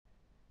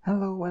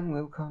Hello and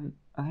welcome.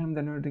 I am the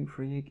Nerding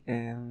Freak,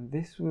 and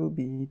this will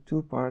be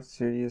two-part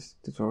series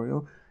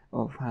tutorial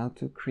of how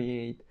to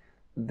create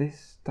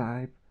this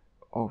type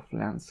of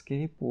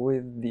landscape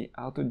with the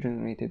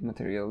auto-generated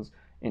materials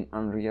in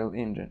Unreal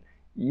Engine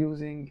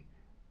using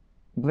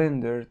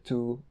Blender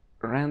to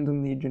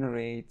randomly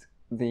generate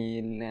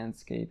the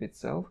landscape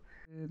itself.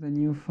 The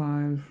new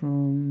file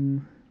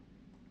from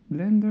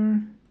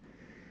Blender,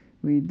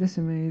 we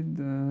decimate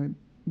the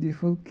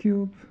default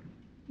cube,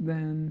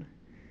 then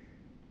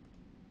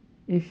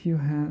if you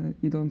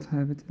don't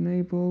have it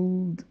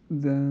enabled,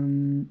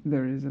 then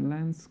there is a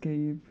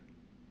landscape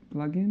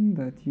plugin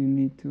that you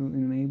need to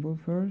enable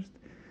first.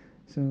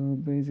 So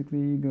basically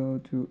you go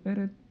to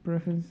edit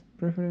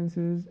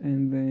preferences,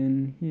 and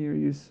then here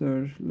you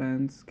search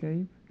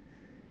landscape,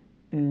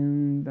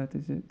 and that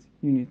is it.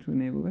 You need to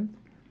enable it.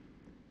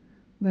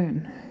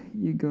 Then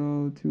you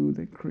go to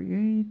the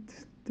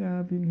create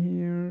tab in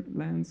here,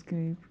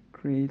 landscape,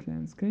 create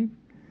landscape.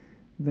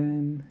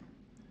 Then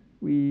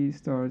we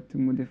start to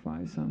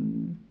modify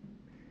some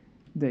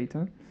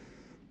data.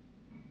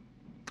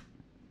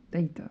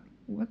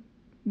 What?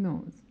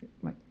 No, it's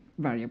like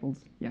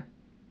variables. Yeah,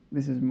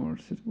 this is more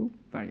suitable.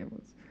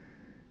 Variables.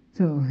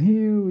 So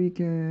here we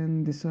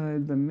can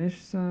decide the mesh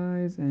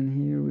size, and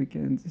here we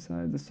can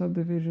decide the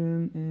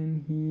subdivision,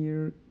 and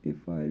here,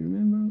 if I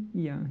remember,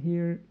 yeah,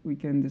 here we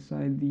can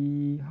decide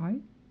the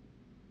height.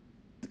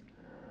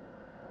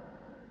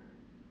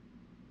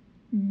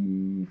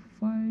 If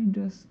I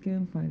just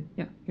can find it,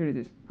 yeah, here it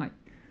is, height.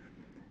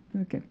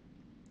 Okay,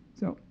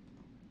 so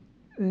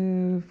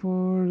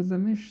for the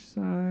mesh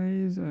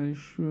size, I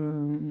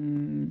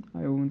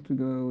want to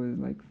go with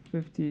like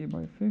 50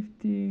 by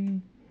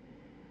 50,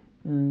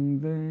 and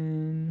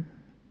then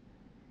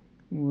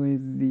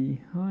with the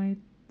height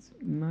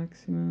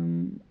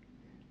maximum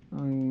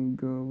I will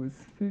go with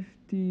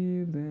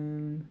 50.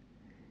 Then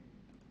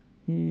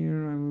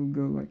here I will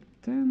go like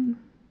 10.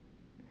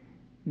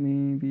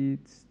 Maybe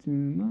it's too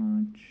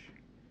much.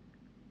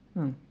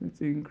 Oh,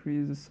 let's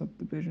increase the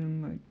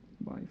subdivision like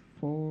by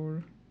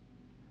 4,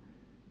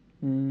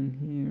 and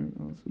here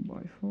also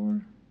by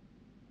 4.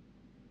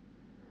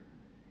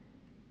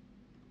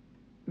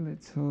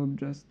 Let's hope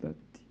just that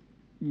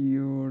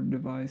your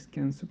device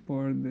can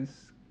support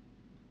this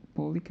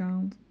poly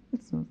count.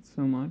 It's not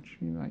so much,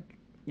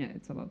 yeah,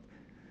 it's a lot.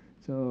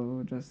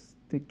 So just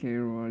take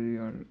care while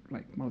you are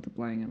like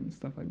multiplying and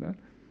stuff like that.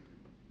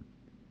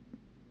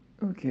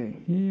 Okay,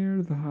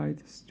 here the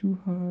height is too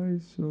high,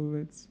 so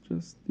let's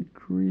just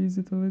decrease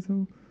it a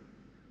little,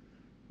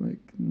 like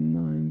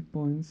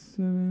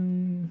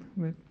 9.7.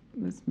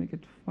 Let's make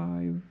it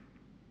 5.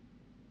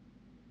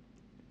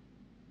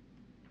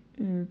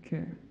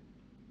 Okay,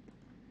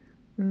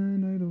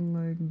 and I don't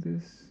like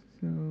this,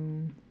 so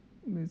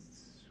let's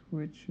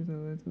switch it a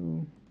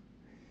little.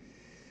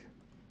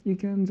 You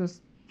can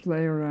just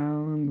play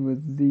around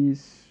with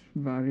these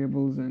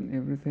variables and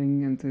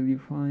everything until you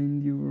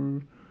find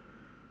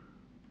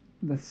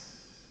the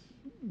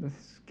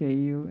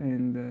scale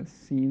and the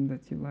scene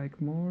that you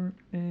like more.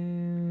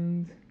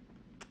 And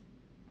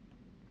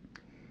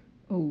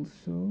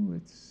also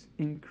let's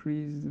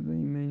increase the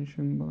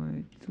dimension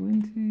by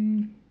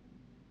 20,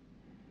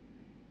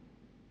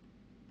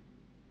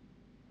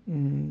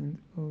 and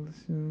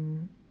also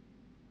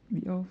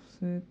the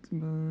offset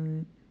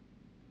by,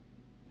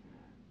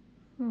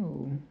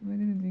 oh, I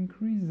didn't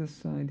increase the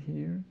side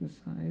here, the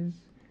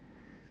size,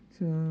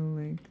 so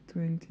like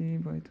 20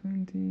 by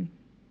 20.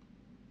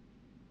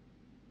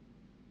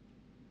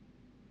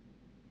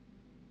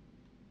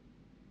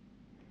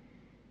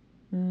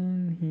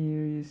 And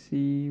here you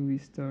see we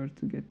start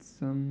to get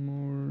some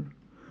more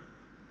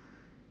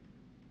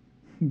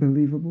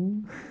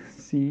believable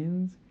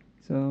scenes.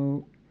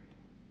 So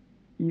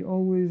you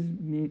always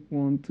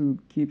want to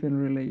keep in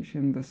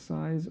relation the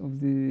size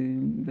of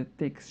the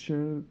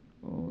texture,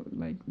 or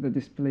like the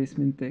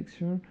displacement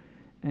texture,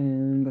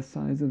 and the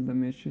size of the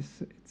mesh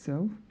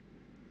itself.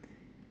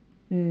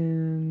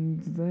 And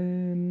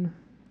then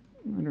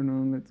I don't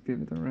know, let's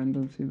give it a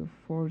random seed of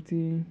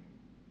 40.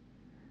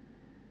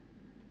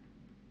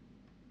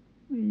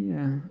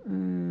 Yeah,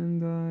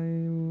 and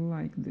I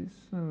like this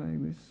so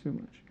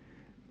much.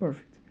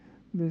 Perfect.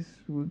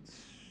 This would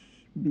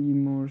be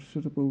more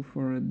suitable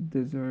for a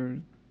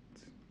desert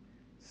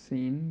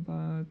scene,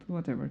 but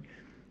whatever.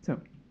 So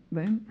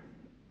then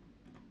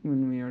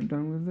when we are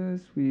done with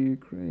this, we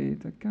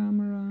create a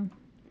camera,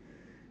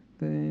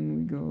 then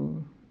we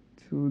go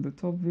to the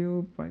top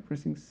view by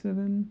pressing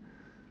 7,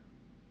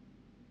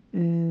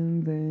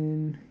 and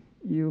then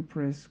you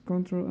press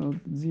Ctrl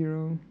Alt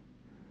 0,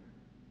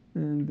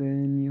 and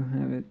then you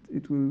have it.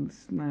 It will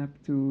snap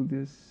to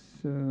this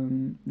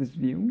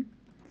view.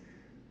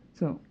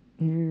 So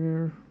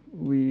here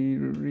we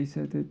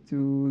reset it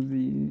to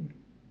the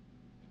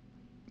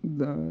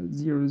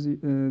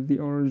the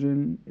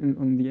origin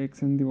on the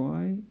x and the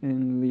y,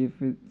 and leave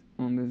it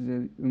on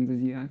the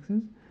z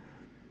axis.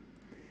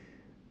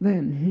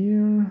 Then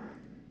here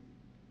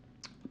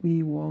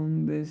we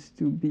want this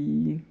to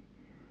be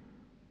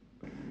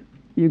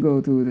you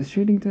go to the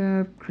shading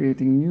tab,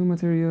 creating new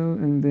material,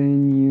 and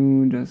then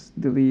you just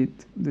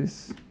delete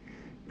this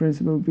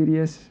principal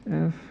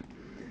PDSF.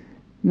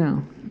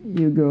 Now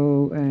you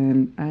go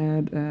and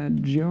add a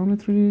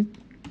geometry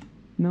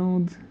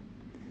node,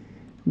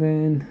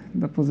 then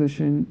the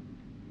position,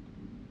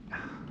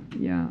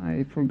 yeah,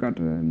 I forgot,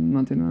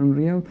 not in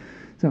Unreal.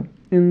 So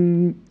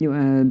you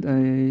add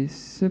a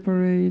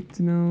separate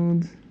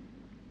node,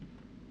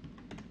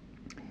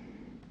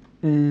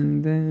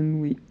 and then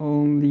we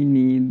only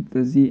need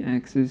the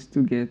z-axis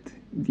to get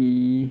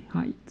the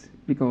height,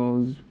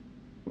 because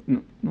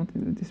no, not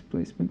in the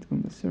displacement,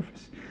 on the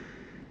surface.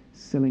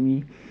 Silly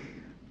me.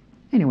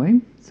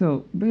 Anyway,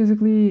 so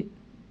basically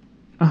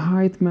a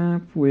height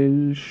map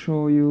will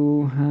show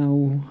you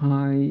how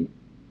high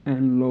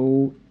and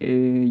low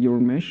your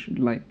mesh,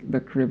 like the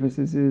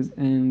crevices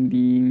and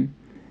the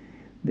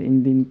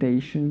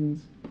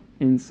indentations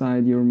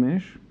inside your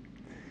mesh.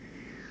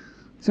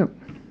 So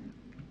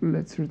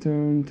let's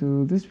return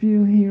to this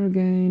view here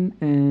again,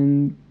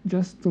 and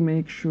just to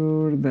make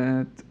sure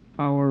that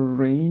our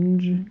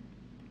range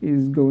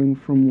is going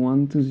from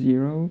 1 to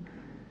 0,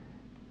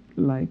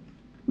 like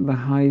the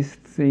highest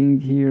thing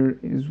here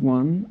is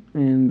 1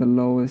 and the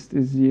lowest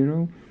is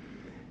 0,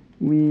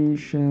 we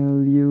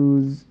shall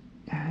use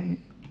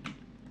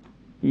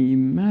a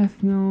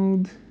math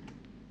node,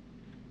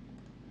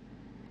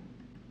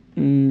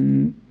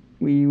 and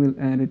we will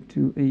add it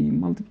to a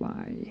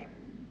multiply.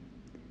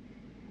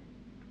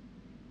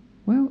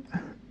 Well,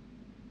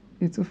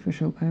 it's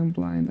official, I am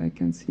blind, I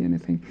can't see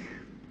anything.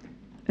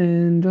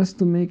 And just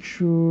to make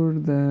sure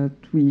that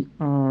we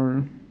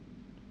are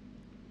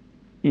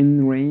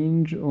in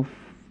range of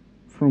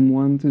from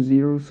 1 to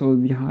 0, so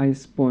the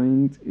highest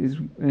point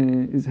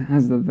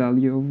has the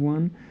value of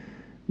 1,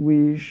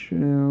 we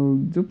shall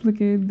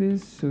duplicate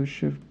this, so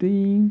Shift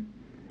D,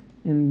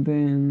 and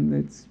then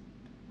let's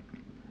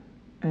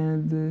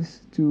add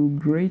this to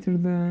greater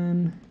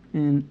than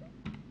and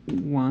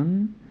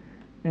 1,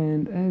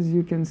 and as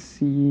you can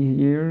see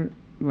here,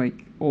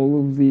 like all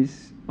of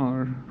these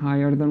are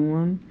higher than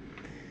 1,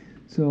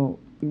 so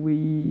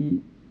we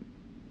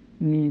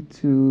need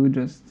to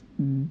just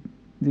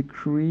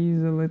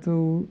decrease a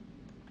little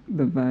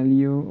the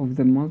value of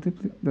the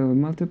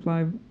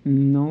multiply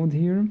node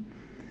here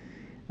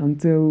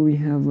until we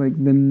have like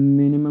the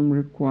minimum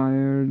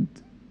required,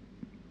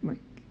 like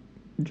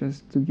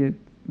just to get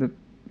the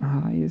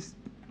highest,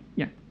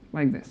 yeah,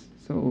 like this.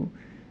 So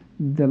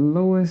the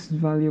lowest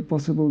value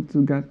possible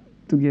to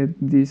get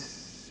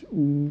this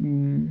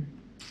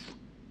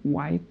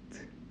white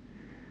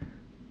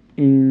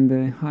in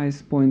the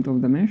highest point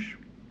of the mesh.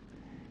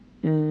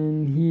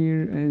 And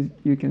here, as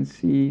you can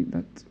see,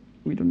 that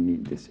we don't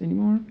need this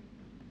anymore.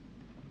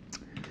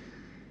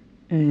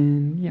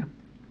 And yeah,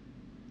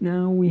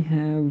 now we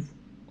have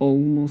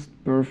almost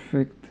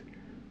perfect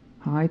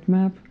height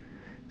map.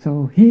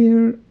 So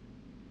here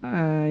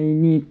I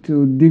need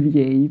to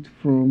deviate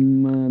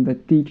from the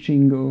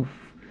teaching of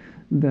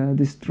the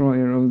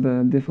destroyer of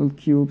the default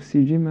cube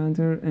CG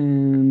matter,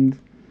 and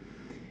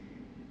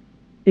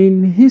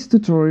in his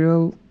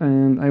tutorial,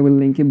 and I will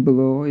link it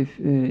below if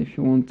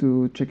you want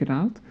to check it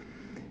out,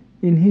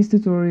 in his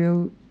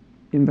tutorial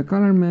in the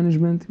color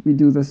management we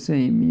do the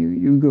same.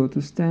 You go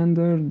to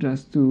standard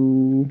just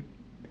to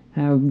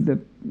have the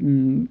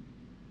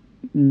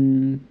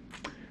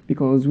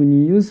because when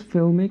you use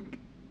Filmic,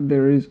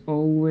 there is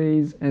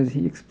always, as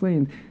he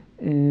explained,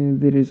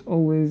 there is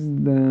always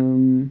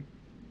the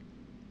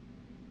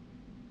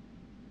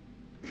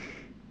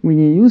when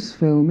you use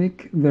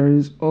Filmic, there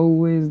is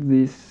always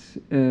this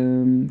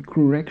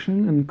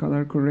correction and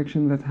color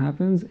correction that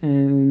happens,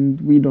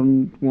 and we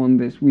don't want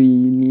this.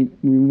 We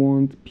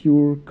want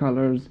pure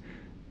colors,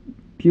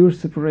 pure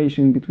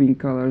separation between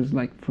colors,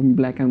 like from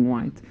black and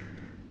white.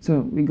 So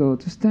we go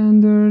to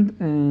standard,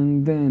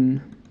 and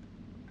then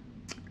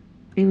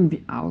in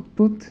the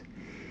output,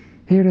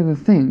 here is the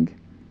thing.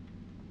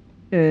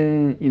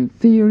 In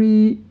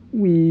theory,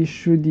 we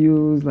should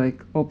use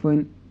like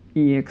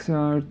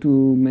OpenEXR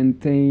to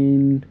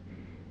maintain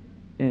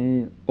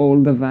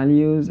all the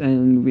values,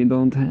 and we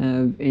don't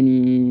have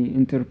any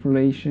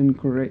interpolation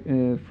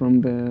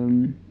from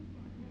the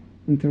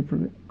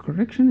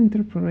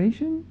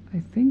interpolation.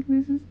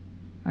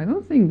 I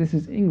don't think this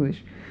is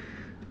English.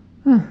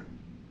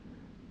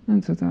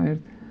 I'm so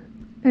tired.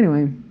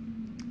 Anyway,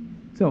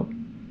 so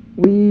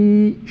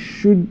we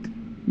should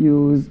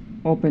use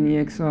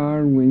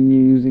OpenEXR when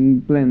you're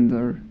using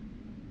Blender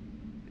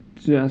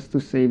just to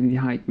save the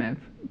height map,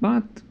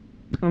 but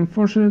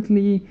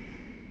unfortunately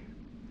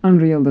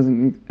Unreal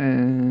doesn't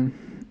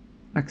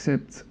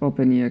accept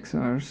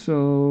OpenEXR,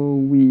 so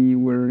we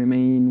will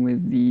remain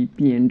with the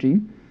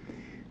PNG.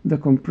 The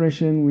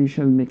compression, we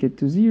shall make it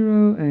to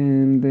 0,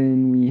 and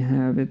then we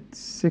have it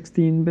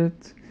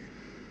 16-bit,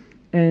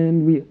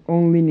 and we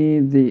only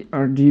need the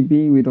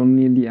RGB, we don't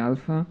need the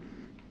alpha,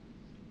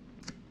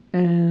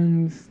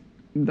 and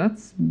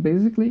that's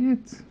basically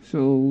it.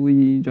 So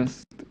we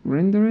just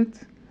render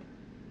it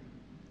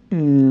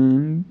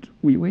and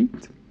we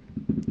wait.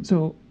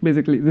 So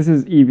basically this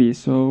is Eevee,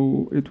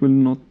 so it will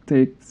not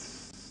take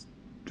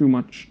too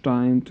much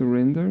time to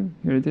render.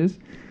 Here it is.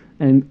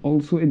 And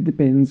also it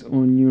depends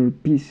on your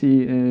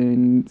PC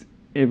and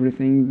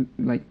everything,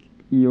 like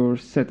your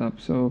setup.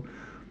 So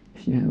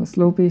if you have a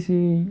slow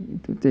PC,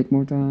 it will take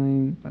more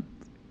time, but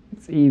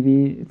it's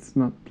Eevee, it's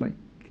not like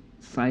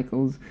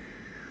cycles.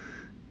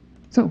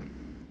 So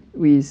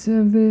we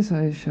save this.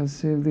 I shall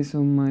save this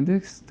on my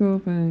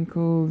desktop and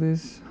call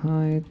this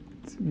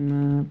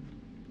heightmap.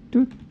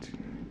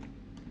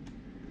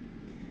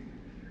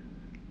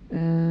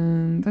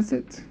 And that's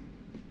it.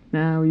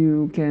 Now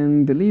you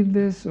can delete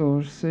this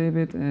or save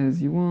it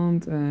as you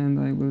want, and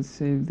I will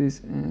save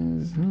this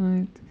as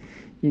height.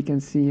 You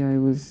can see I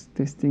was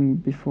testing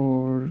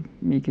before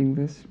making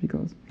this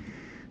because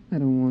I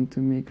don't want to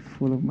make a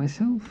fool of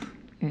myself,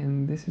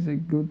 and this is a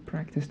good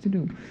practice to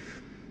do.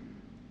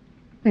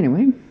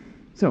 Anyway,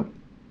 so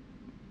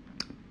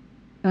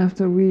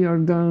after we are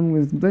done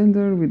with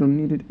Blender, we don't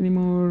need it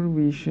anymore,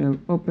 we shall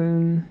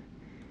open.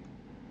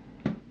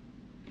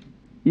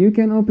 You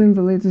can open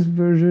the latest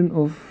version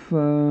of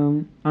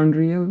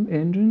Unreal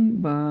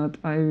Engine, but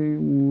I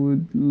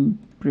would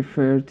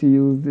prefer to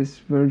use this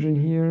version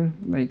here,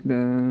 like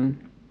the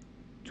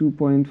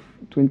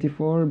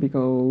 2.24,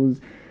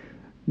 because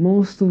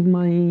most of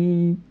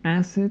my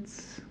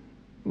assets,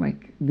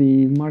 like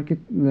the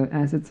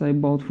assets I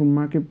bought from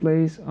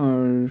Marketplace,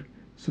 are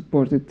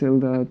supported till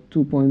the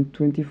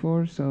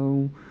 2.24.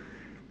 So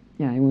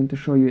yeah, I want to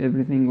show you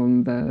everything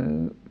on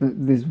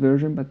this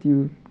version, but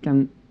you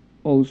can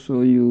also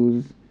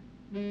use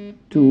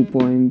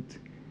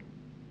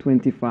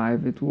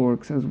 2.25. It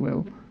works as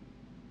well.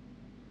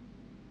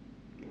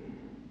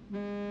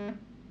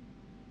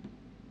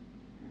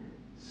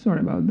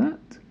 Sorry about that.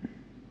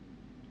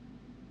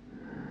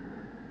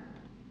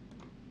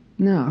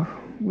 Now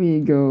we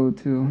go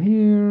to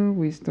here,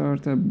 we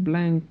start a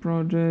blank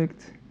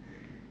project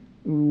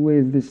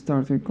with the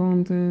starter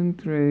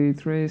content, ray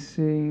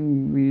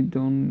tracing. We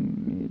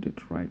don't need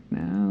it right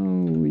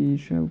now. We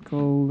shall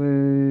call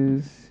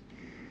this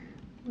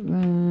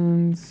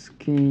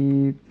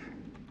landscape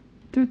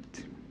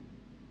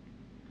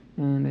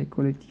and I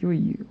call it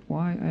UI.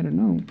 Why? I don't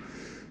know.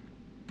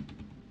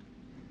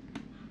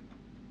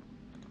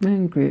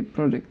 And create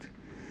project.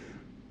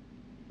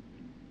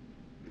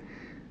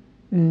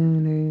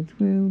 And it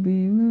will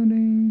be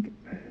loading.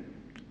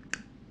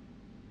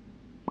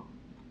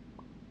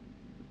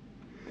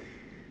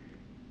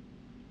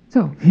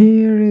 So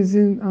here is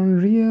in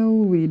Unreal.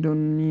 We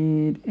don't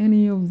need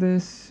any of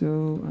this,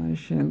 so I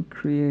shall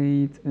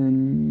create a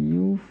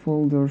new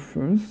folder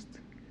first.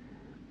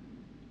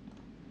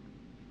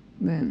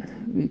 Then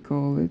we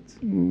call it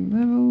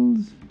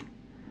levels.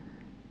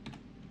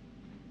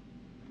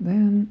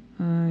 Then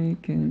I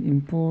can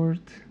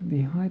import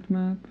the height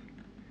map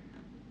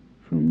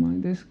from my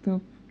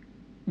desktop,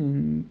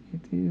 and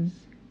it is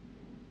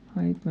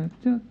heightmap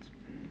dot.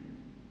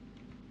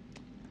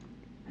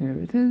 Here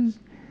it is.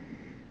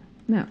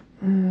 Now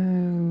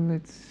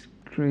let's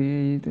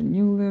create a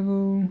new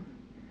level,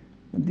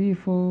 a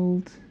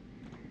default,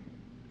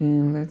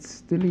 and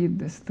let's delete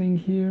this thing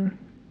here.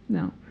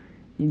 Now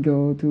you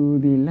go to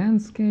the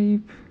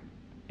landscape,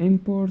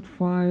 import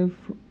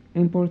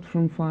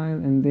from file,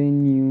 and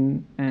then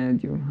you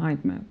add your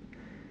height map.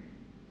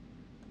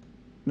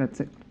 That's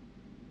it.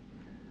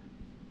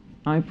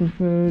 I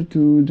prefer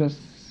to just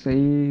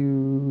say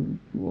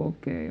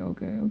okay.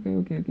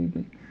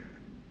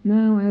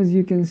 Now as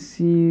you can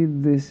see,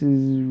 this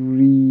is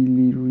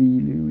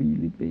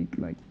really big,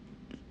 like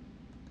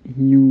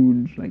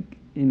huge, like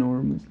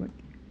enormous, like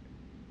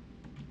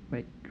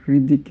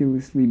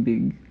ridiculously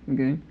big.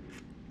 Okay,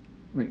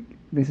 like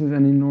this is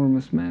an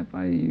enormous map.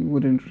 I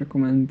wouldn't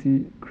recommend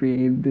to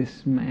create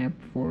this map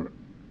for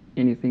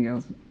anything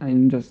else.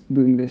 I'm just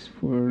doing this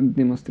for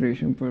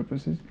demonstration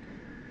purposes.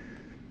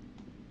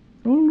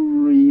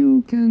 Or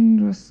you can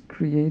just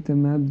create a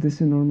map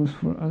this enormous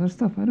for other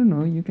stuff. I don't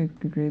know, you can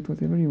create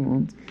whatever you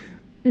want.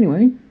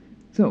 Anyway,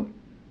 so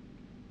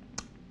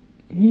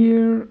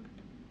here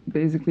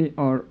basically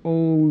are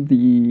all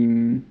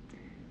the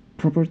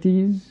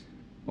properties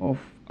of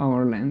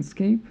our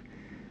landscape.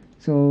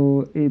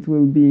 So it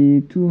will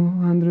be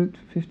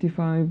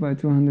 255 by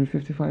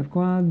 255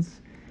 quads,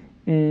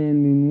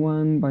 and in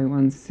 1 by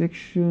 1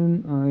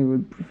 section. I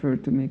would prefer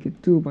to make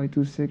it 2 by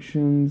 2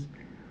 sections.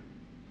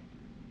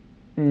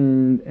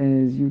 And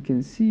as you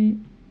can see,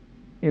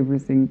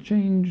 everything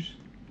changed.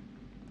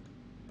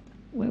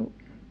 Well,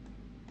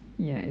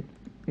 yeah,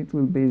 it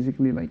will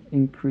basically like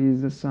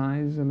increase the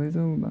size a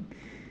little, but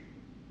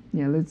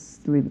yeah,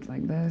 let's leave it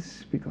like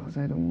this because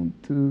I don't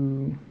want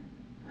to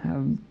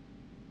have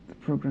the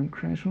program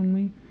crash on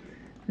me.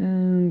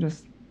 And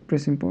just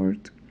press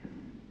import,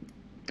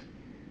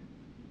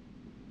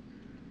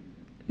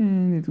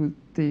 and it will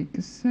take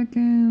a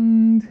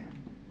second,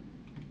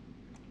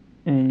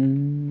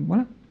 and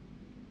voila,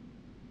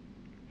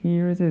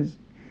 here it is.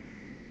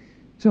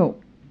 So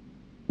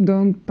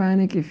don't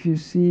panic if you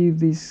see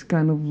these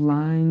kind of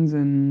lines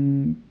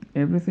and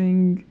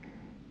everything.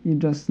 you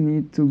just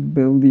need to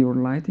build your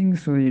lighting,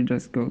 so you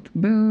just go to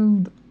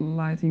build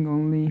lighting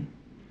only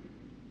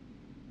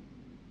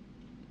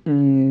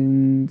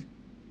and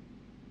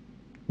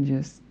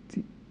just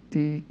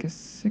take a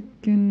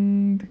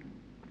second.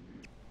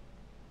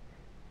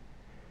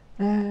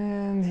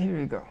 And here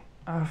we go.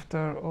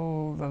 After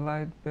all the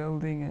light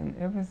building and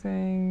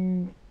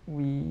everything,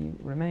 we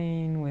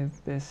remain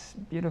with this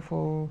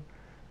beautiful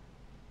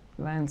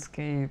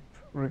landscape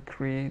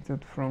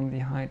recreated from the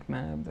height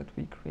map that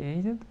we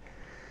created.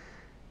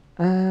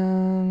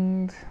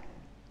 And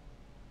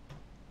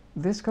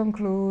this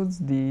concludes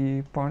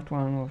the part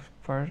 1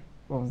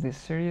 of this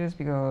series,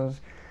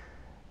 because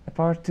in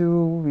part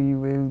 2 we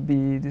will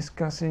be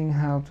discussing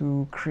how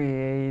to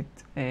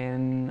create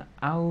an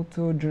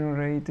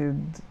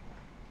auto-generated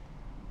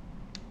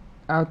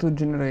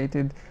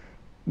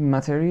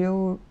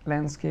material,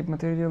 landscape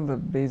material,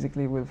 that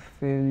basically will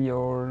fill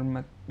your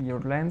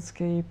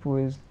landscape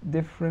with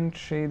different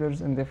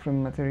shaders and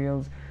different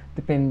materials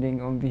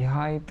depending on the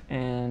height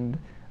and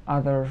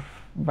other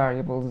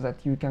variables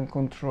that you can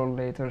control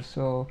later.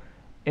 So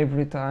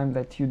every time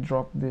that you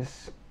drop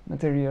this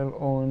material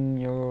on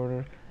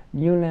your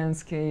new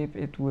landscape,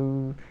 it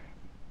will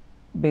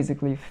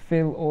basically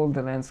fill all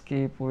the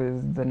landscape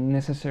with the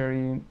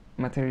necessary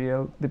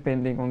material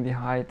depending on the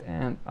height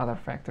and other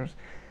factors.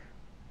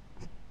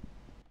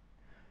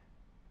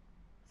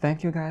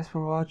 Thank you guys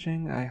for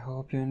watching. I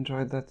hope you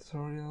enjoyed that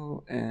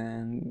tutorial,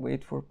 and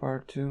wait for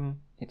part 2.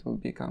 It will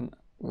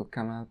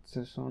come out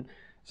too soon.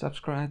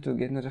 Subscribe to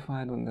get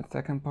notified when the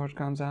second part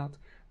comes out.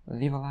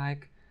 Leave a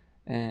like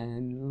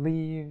and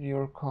leave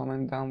your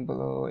comment down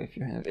below if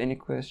you have any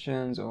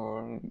questions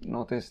or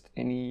noticed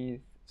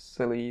any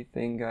silly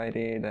thing I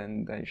did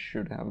and I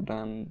should have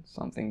done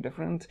something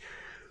different.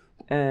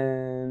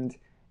 And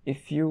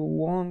if you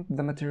want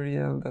the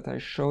material that I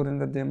showed in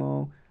the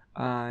demo,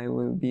 I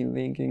will be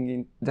linking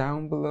it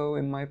down below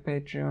in my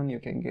Patreon. You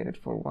can get it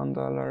for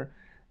 $1,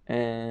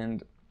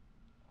 and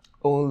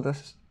all the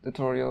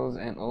tutorials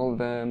and all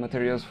the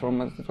materials from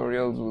my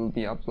tutorials will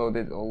be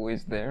uploaded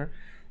always there.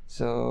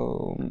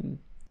 So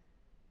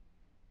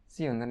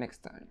see you in the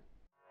next time.